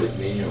a public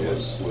meeting or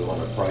Yes. we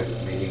want a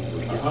private meeting,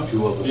 we Uh-huh. get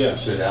two of us Yeah. to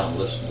sit down and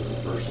listen to the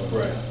person.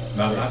 Right.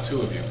 Not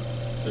two of you,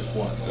 Just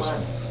one. just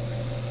one.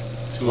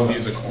 Two of you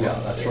is a quorum. Yeah,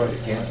 that's right,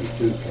 it can't be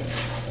two, can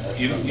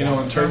it? You know,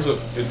 in terms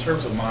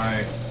of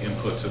my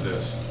input to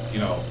this, you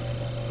know,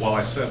 while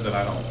I said that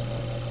I don't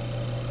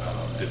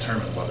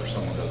determine whether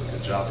someone does a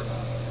good job or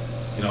not,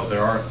 you know,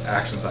 there are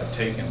actions I've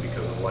taken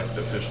because of elected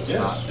officials Yes.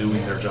 not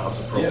doing their jobs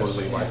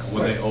appropriately. Yes. Like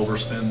when they Right.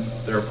 overspend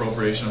their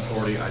appropriation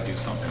authority, I do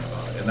something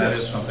about it. And that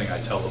Yes. is something I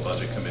tell the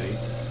budget committee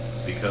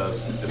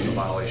because it's a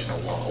violation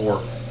of law.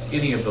 Or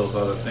any of those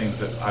other things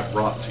that I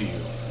brought to you.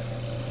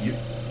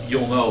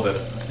 You'll know that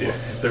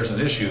if there's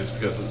an issue, it's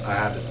because I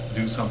had to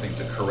do something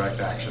to correct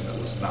action that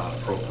was not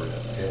appropriate.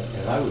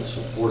 And I would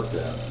support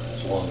that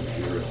as long as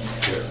you're in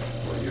the chair,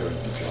 or you're in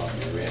the job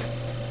you're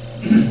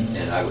in.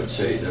 And I would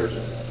say there's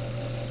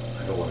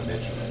I don't want to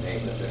mention a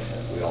name that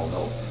we all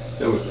know,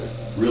 there was a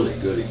really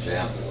good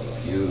example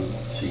of you,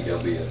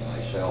 CW, and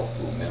myself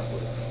who met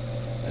with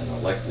an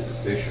elected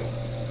official.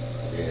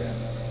 And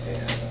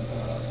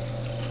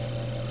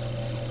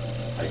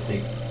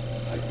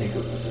I think it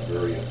was a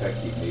very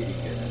effective meeting,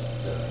 and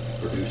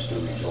it produced the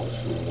results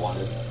we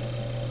wanted.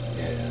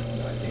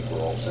 And I think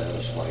we're all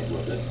satisfied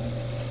with it.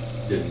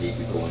 Didn't need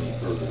to go any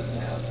further than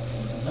that.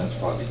 That's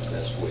probably the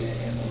best way to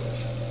handle this.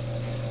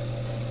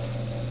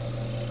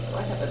 So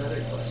I have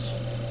another question.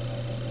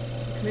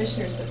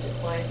 Commissioners have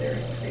declined their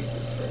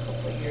increases for a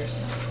couple of years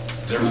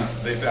now.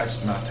 They've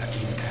actually not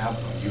even have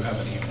them. You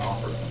haven't even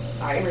offered them.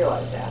 I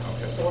realize that.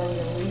 Okay. So are we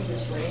gonna leave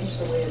this range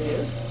the way it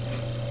is?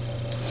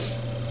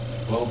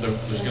 Well,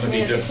 there's going to I be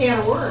mean, it's a different. can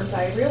of worms,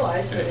 I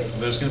realize, but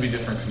There's going to be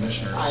different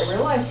commissioners. I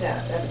realize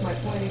that, that's my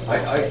point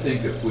exactly. I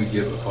think if we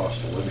give a cost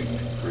of living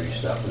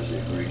increase, that was the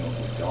agreement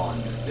with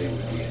Don, that they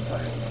would be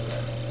entitled to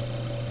that.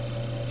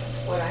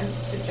 What I'm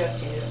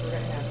suggesting is we're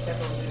gonna have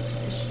several new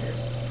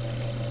commissioners.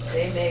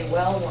 They may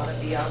well wanna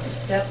be on the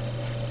step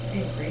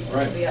increase,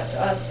 it'll Right. be up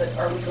to us, but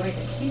are we going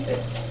to keep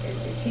it?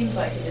 It seems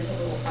like it is a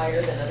little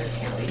higher than other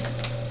counties.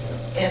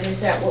 And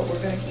is that what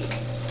we're gonna keep?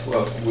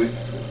 Well,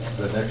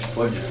 the next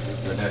budget,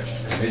 the next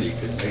committee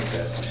can make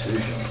that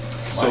decision.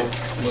 So,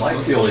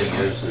 My feeling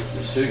is that the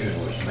decision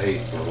was made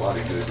for a lot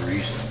of good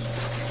reasons,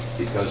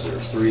 because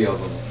there's three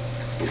of them,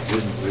 it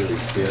didn't really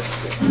fit.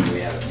 We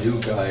had a new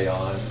guy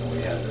on, and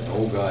we had an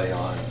old guy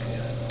on,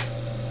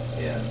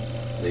 and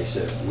they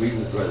said, we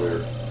would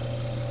rather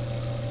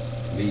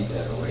meet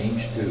at a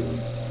range 2,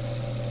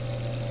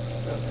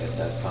 at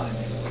that time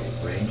anyway,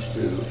 range 2,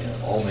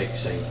 and all make the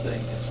same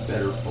thing. It's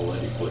better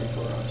politically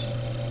for us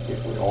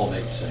if we all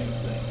make the same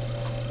thing.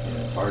 And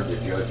it's hard to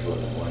judge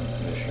whether one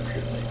commissioner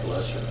should make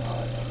less or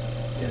not.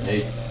 And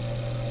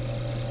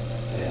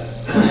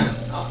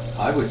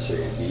I would say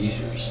it'd be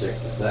easier to stick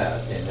with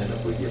that, and then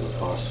if we give a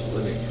cost of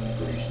living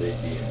increase,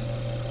 they'd be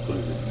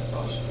included in the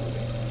cost of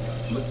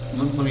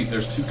living.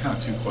 There's two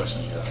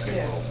questions you asked.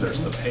 Yeah. There's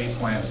the pay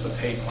plan, is the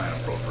pay plan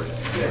appropriate?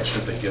 Yeah.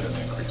 Should they get an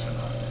increase or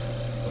not?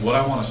 And what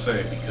I want to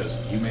say, because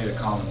you made a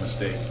common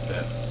mistake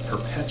that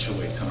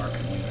perpetuates in our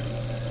community,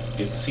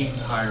 it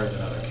seems higher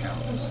than other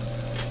counties.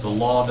 The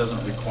law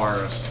doesn't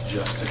require us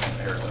just to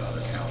compare to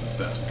other counties.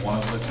 That's one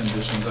of the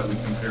conditions that we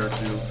compare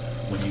to.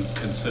 When you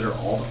consider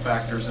all the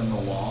factors in the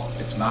law,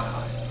 it's not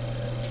high.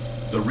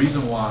 The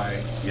reason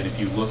why, and if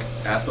you look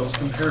at those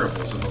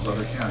comparables in those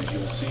other counties,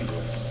 you'll see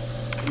this,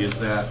 is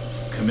that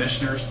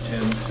commissioners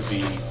tend to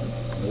be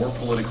more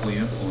politically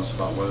influenced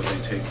about whether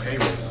they take pay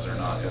raises or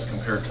not as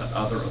compared to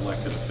other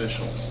elected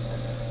officials.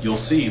 You'll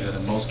see that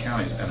in most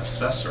counties, an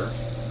assessor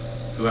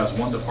who has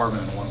one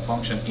department and one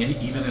function,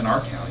 even in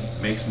our county,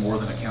 makes more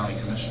than a county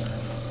commissioner.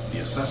 The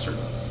assessor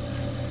does.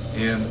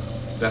 And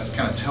that's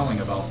kind of telling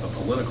about the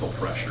political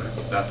pressure.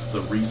 That's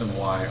the reason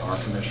why our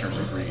commissioners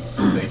agreed.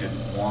 They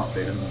didn't want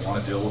to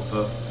deal with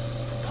the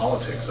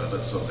politics of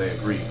it, so they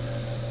agreed.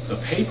 The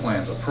pay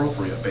plan's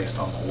appropriate based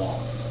on the law.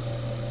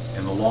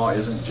 And the law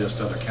isn't just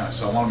other counties.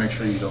 So I want to make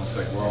sure you don't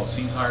say, well, it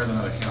seems higher than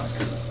other counties,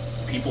 because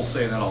people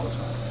say that all the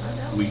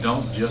time. We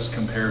don't just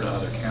compare to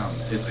other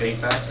counties. It's a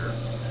factor,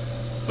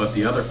 but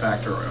the other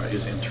factor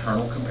is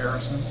internal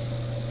comparisons.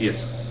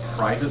 It's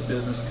private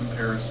business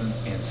comparisons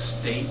and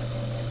state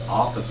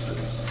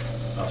offices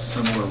of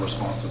similar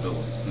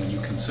responsibility. When you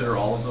consider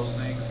all of those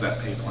things, that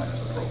pay plan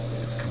is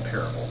appropriate. It's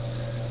comparable.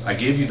 I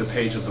gave you the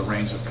page of the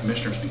range of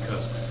commissioners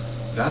because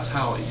that's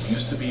how it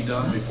used to be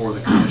done before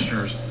the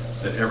commissioners,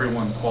 that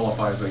everyone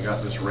qualifies, they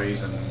got this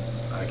raise in,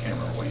 I I can't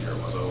remember what year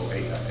it was,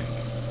 '08, I think.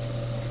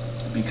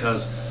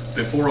 Because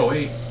before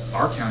 '08,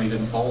 our county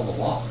didn't follow the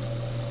law.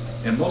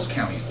 And most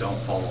counties don't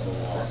follow the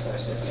law. That's what I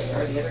was just saying,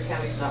 are the other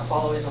counties not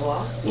following the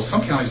law? Well,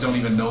 some counties don't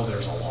even know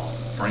there's a law,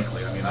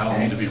 frankly. I mean, I don't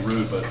mean to be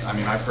rude, but I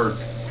mean, I've heard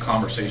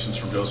conversations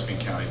from Josephine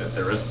County that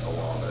there isn't a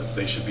law, that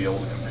they should be able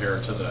to compare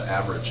to the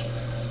average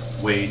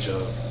wage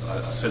of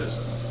a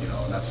citizen, you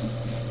know, and that's,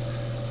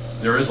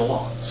 there is a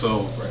law.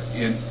 So,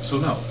 so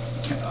no,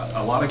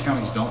 a lot of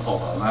counties don't follow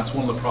the law, and that's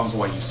one of the problems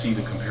why you see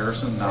the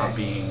comparison not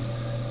being,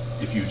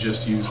 if you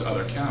just use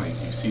other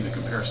counties, you see the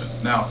comparison.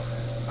 Now,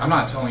 I'm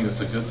not telling you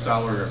it's a good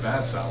salary or a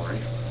bad salary.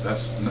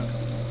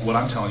 What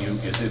I'm telling you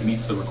is it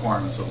meets the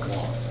requirements of the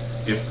law.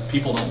 If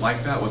people don't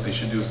like that, what they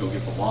should do is go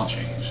get the law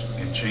changed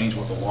and change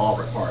what the law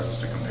requires us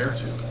to compare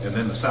to, and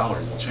then the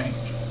salary will change.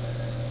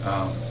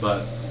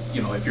 But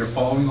you know, if you're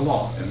following the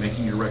law and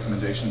making your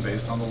recommendation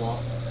based on the law,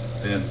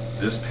 then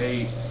this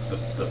pay,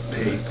 the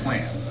pay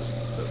plan,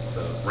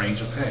 the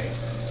range of pay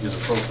is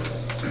appropriate.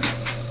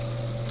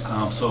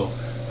 So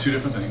two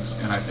different things,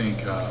 and I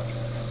think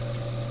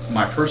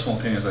my personal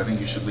opinion is I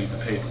think you should leave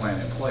the pay plan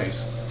in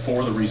place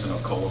for the reason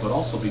of COLA, but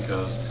also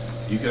because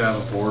you could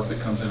have a board that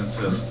comes in and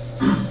says,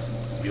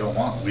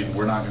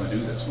 we're not going to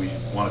do this. We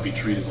want to be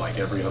treated like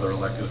every other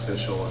elected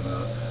official in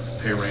the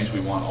pay range.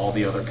 We want all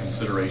the other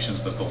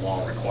considerations that the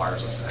law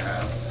requires us to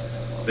have.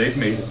 They've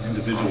made an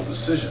individual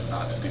decision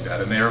not to do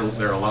that, and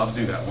they're allowed to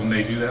do that. When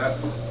they do that,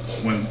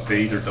 when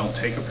they either don't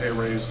take a pay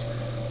raise,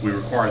 we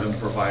require them to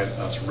provide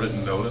us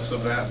written notice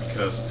of that,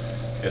 because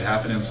it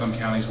happened in some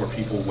counties where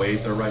people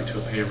waived their right to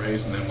a pay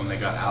raise, and then when they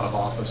got out of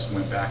office,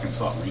 went back and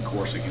sought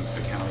recourse against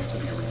the county to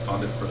be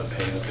refunded for the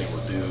pay that they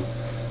were due.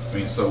 I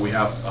mean, so we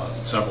have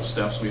several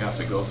steps we have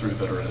to go through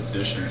that are in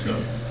addition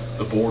to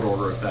the board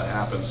order, if that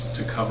happens,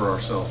 to cover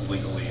ourselves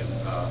legally and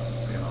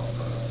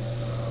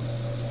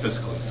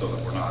physically, so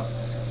that we're not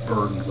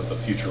burdened with a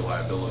future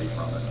liability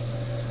from it.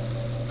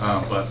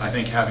 But I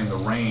think having the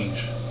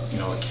range, you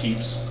know, it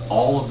keeps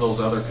all of those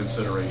other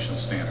considerations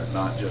standard,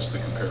 not just the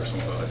comparison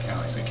with other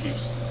counties. It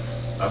keeps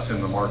us in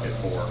the market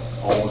for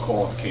all the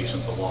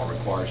qualifications the law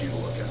requires you to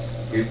look at.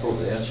 April,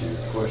 to answer your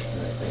question,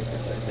 I think,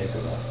 as I think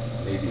about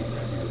maybe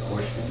your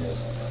question is,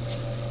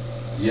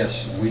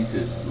 yes, we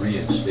could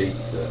reinstate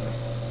the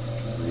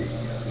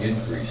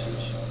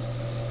increases.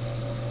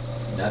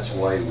 And that's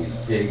why we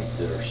pegged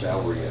their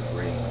salary at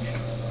range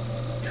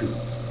 2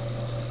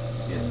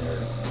 in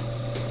their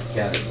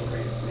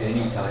category. If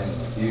any time in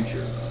the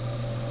future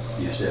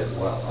you said,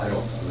 well, I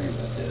don't agree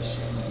with this,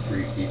 and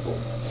 3 people,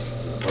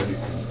 the budget,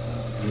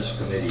 this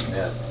committee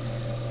met,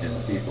 and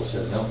the people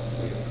said, no,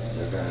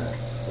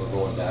 we're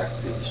going back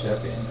to the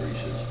step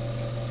increases.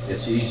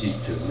 It's easy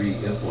to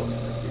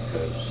re-implement it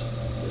because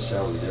the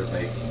salary they're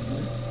making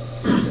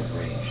is at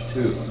range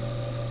 2,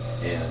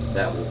 and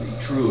that will be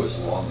true as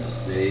long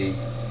as they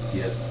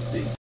get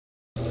the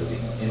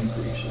living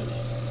increases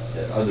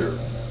that other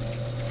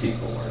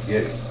people are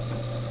getting.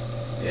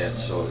 And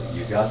so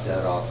you got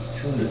that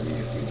opportunity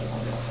if you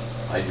want it.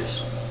 I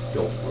just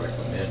don't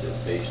recommend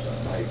it based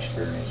on my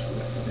experience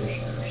with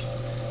commissioners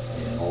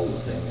and all the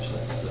things that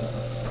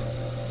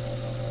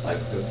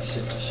I've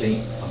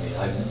seen. I mean,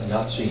 I've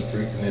not seen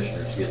 3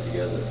 commissioners get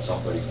together and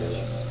somebody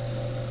doesn't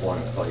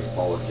want to play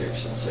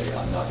politics and say,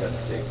 I'm not going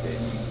to take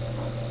any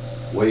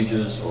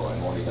wages, or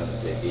I'm only going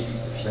to take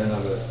 80%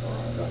 of it, or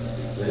I'm going to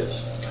do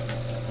this.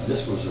 And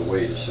this was a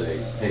way to say,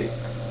 hey,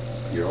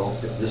 you're all,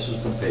 this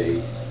is the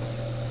pay,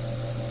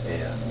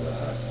 and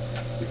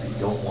if you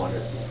don't want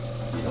it,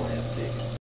 you don't have to take it.